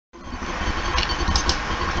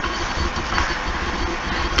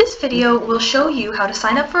video will show you how to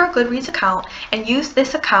sign up for a Goodreads account and use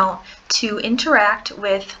this account to interact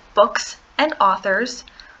with books and authors,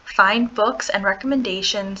 find books and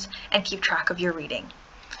recommendations, and keep track of your reading.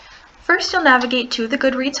 First, you'll navigate to the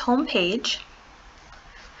Goodreads homepage.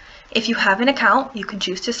 If you have an account, you can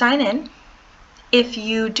choose to sign in. If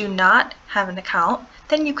you do not have an account,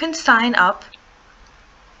 then you can sign up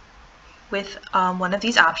with one of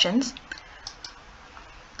these options.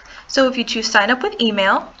 So if you choose sign up with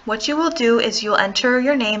email, what you will do is you'll enter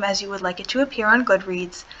your name as you would like it to appear on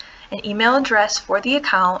Goodreads, an email address for the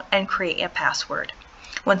account, and create a password.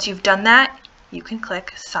 Once you've done that, you can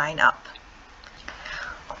click sign up.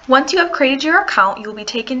 Once you have created your account, you'll be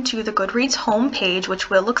taken to the Goodreads home page, which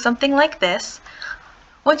will look something like this.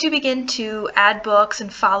 Once you begin to add books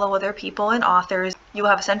and follow other people and authors, you will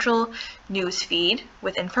have a central news feed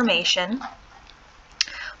with information.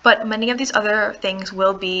 But many of these other things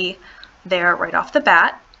will be there right off the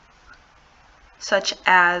bat, such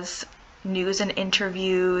as news and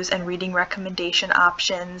interviews and reading recommendation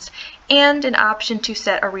options, and an option to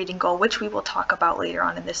set a reading goal, which we will talk about later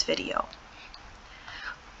on in this video.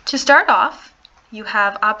 To start off, you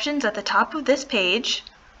have options at the top of this page.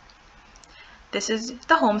 This is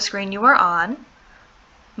the home screen you are on.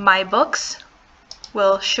 My Books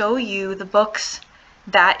will show you the books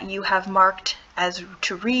that you have marked as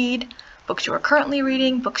to read, books you are currently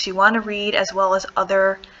reading, books you want to read, as well as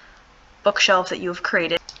other bookshelves that you have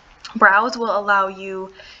created. Browse will allow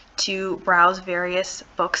you to browse various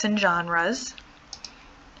books and genres.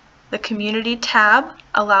 The Community tab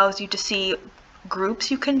allows you to see groups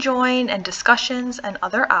you can join and discussions and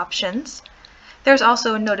other options. There's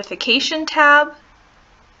also a Notification tab.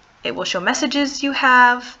 It will show messages you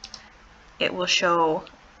have. It will show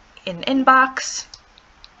an inbox.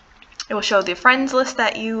 It will show the friends list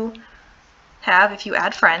that you have if you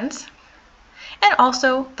add friends. And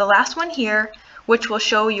also the last one here, which will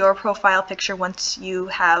show your profile picture once you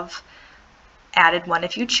have added one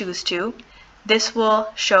if you choose to. This will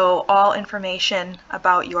show all information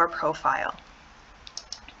about your profile.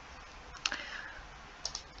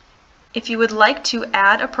 If you would like to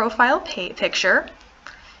add a profile picture,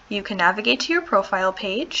 you can navigate to your profile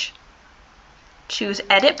page, choose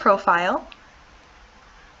Edit Profile,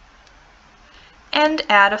 and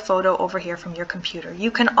add a photo over here from your computer.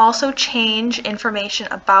 You can also change information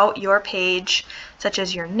about your page, such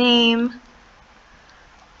as your name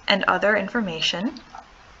and other information.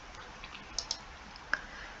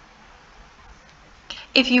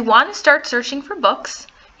 If you want to start searching for books,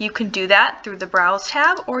 you can do that through the Browse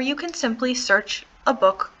tab, or you can simply search a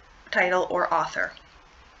book title or author.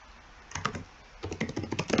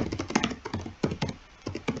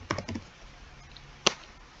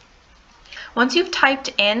 Once you've typed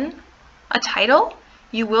in a title,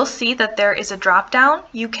 you will see that there is a drop-down.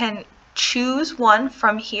 You can choose one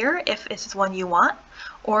from here if it's one you want,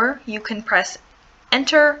 or you can press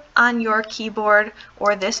Enter on your keyboard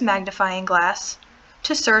or this magnifying glass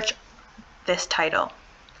to search this title.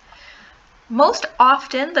 Most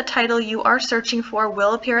often, the title you are searching for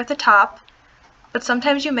will appear at the top, but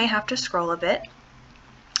sometimes you may have to scroll a bit.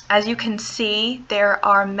 As you can see, there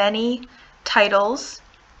are many titles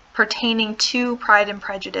pertaining to Pride and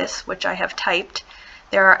Prejudice, which I have typed.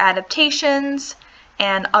 There are adaptations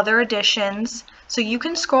and other editions, so you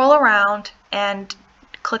can scroll around and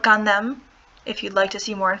click on them if you'd like to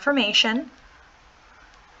see more information.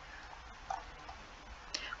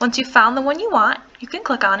 Once you've found the one you want, you can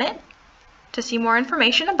click on it to see more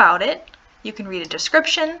information about it. You can read a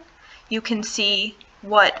description. You can see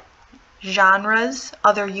what genres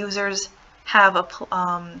other users have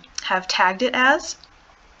tagged it as.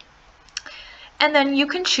 And then you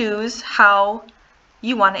can choose how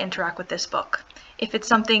you want to interact with this book. If it's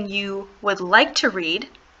something you would like to read,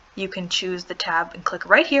 you can choose the tab and click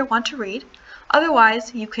right here, Want to Read.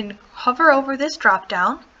 Otherwise, you can hover over this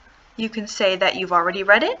drop-down. You can say that you've already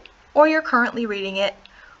read it, or you're currently reading it,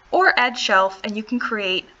 or add shelf, and you can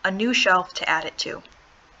create a new shelf to add it to.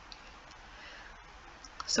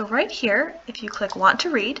 So right here, if you click Want to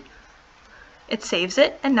Read, it saves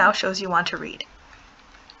it and now shows you Want to Read.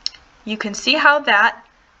 You can see how that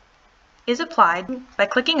is applied by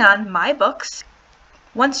clicking on My Books.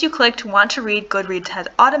 Once you clicked Want to Read, Goodreads has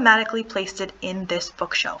automatically placed it in this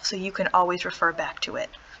bookshelf, so you can always refer back to it.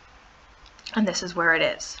 And this is where it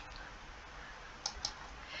is.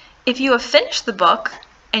 If you have finished the book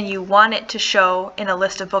and you want it to show in a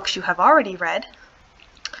list of books you have already read,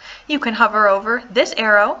 you can hover over this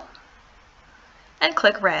arrow and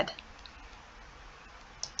click Read.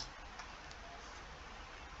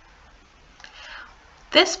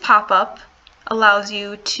 This pop-up allows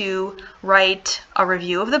you to write a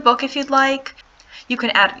review of the book if you'd like. You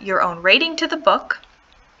can add your own rating to the book.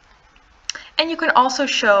 And you can also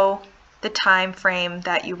show the time frame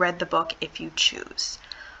that you read the book if you choose.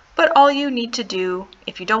 But all you need to do,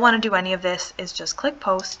 if you don't want to do any of this, is just click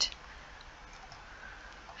post,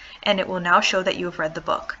 and it will now show that you have read the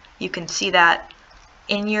book. You can see that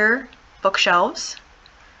in your bookshelves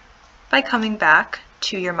by coming back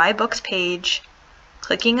to your My Books page,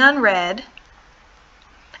 clicking on Read,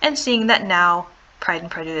 and seeing that now Pride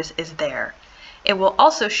and Prejudice is there. It will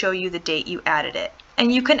also show you the date you added it,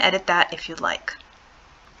 and you can edit that if you'd like.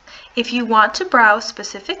 If you want to browse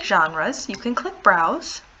specific genres, you can click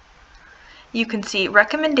Browse. You can see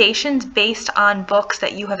recommendations based on books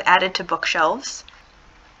that you have added to bookshelves.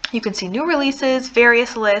 You can see new releases,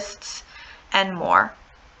 various lists, and more.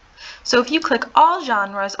 So if you click all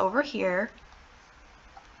genres over here,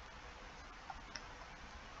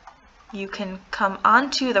 you can come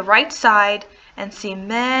onto the right side and see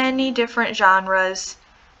many different genres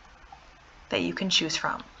that you can choose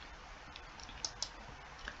from.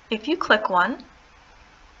 If you click one,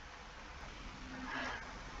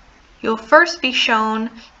 you'll first be shown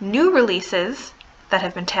new releases that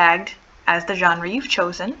have been tagged as the genre you've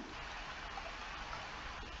chosen.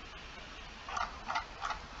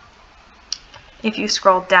 If you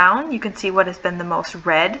scroll down, you can see what has been the most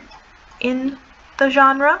read in the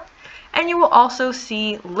genre, and you will also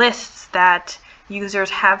see lists that users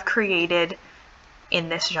have created in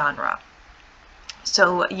this genre.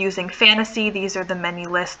 So using fantasy, these are the many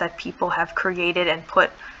lists that people have created and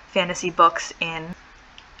put fantasy books in.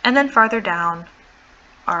 And then farther down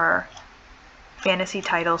are fantasy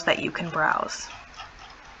titles that you can browse.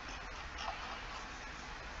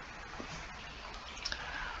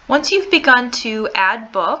 Once you've begun to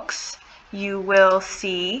add books, you will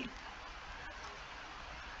see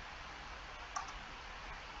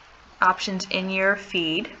options in your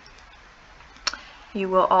feed. You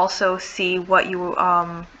will also see what you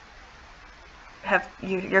have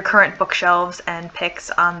your current bookshelves and picks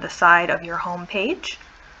on the side of your home page.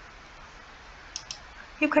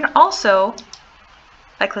 You can also,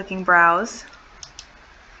 by clicking Browse,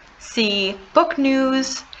 see book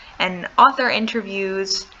news and author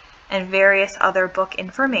interviews and various other book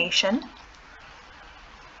information.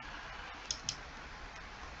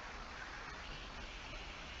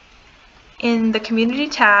 In the Community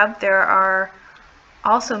tab, there are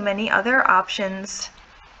also many other options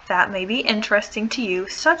that may be interesting to you,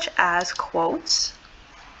 such as quotes.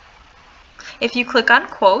 If you click on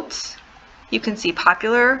quotes, you can see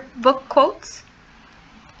popular book quotes.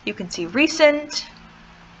 You can see recent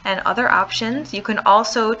and other options. You can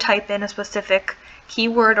also type in a specific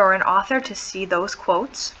keyword or an author to see those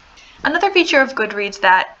quotes. Another feature of Goodreads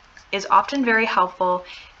that is often very helpful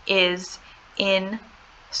is in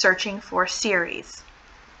searching for series.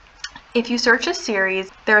 If you search a series,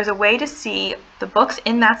 there is a way to see the books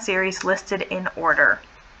in that series listed in order.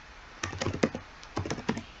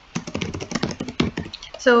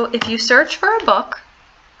 So if you search for a book,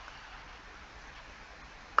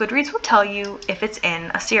 Goodreads will tell you if it's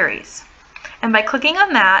in a series. And by clicking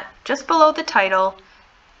on that, just below the title,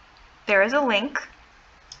 there is a link.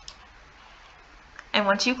 And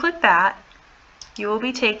once you click that, you will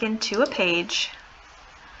be taken to a page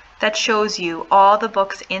that shows you all the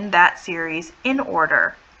books in that series in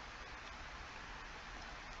order.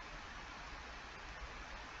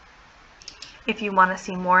 If you want to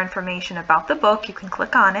see more information about the book, you can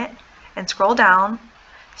click on it and scroll down,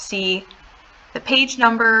 see the page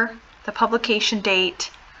number, the publication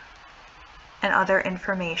date, and other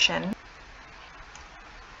information.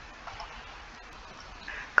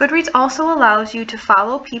 Goodreads also allows you to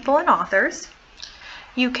follow people and authors.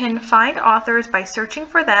 You can find authors by searching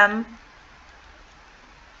for them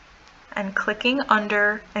and clicking on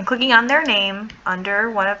their name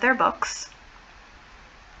under one of their books,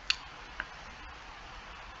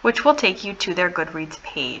 which will take you to their Goodreads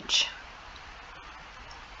page.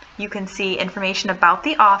 You can see information about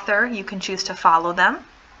the author. You can choose to follow them,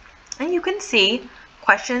 and you can see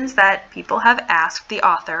questions that people have asked the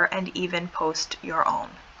author and even post your own.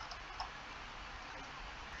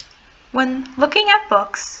 When looking at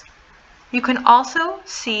books, you can also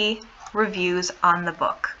see reviews on the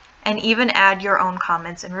book and even add your own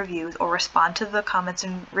comments and reviews or respond to the comments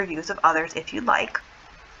and reviews of others if you'd like.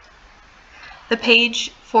 The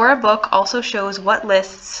page for a book also shows what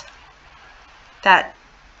lists that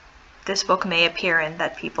this book may appear in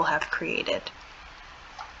that people have created.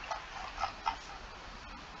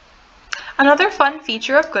 Another fun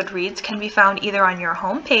feature of Goodreads can be found either on your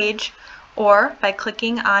home page or by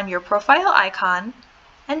clicking on your profile icon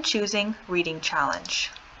and choosing Reading Challenge.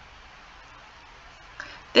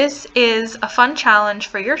 This is a fun challenge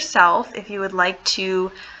for yourself if you would like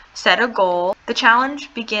to set a goal. The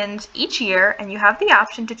challenge begins each year and you have the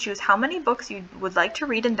option to choose how many books you would like to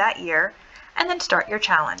read in that year and then start your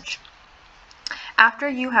challenge. After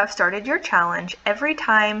you have started your challenge, every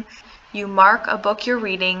time you mark a book you're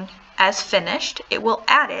reading as finished, it will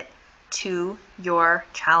add it to your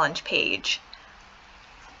challenge page.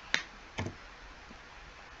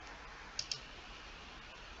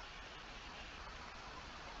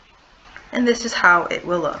 And this is how it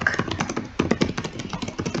will look.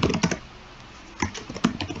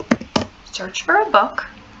 Search for a book,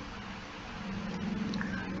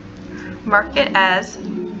 mark it as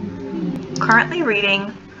currently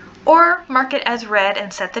reading, or mark it as read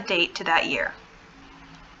and set the date to that year.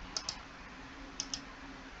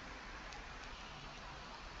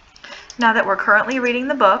 Now that we're currently reading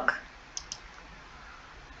the book,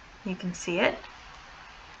 you can see it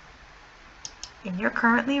in your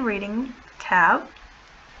currently reading tab.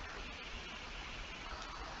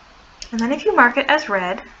 And then if you mark it as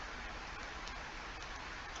read,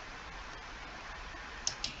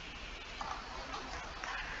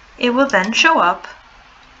 it will then show up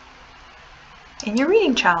in your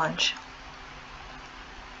reading challenge.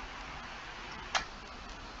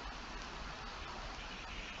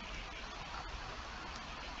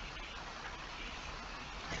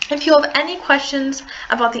 If you have any questions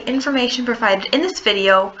about the information provided in this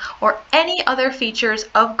video or any other features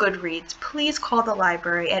of Goodreads, please call the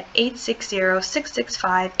library at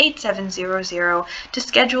 860-665-8700 to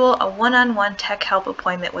schedule a one-on-one tech help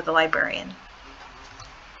appointment with a librarian.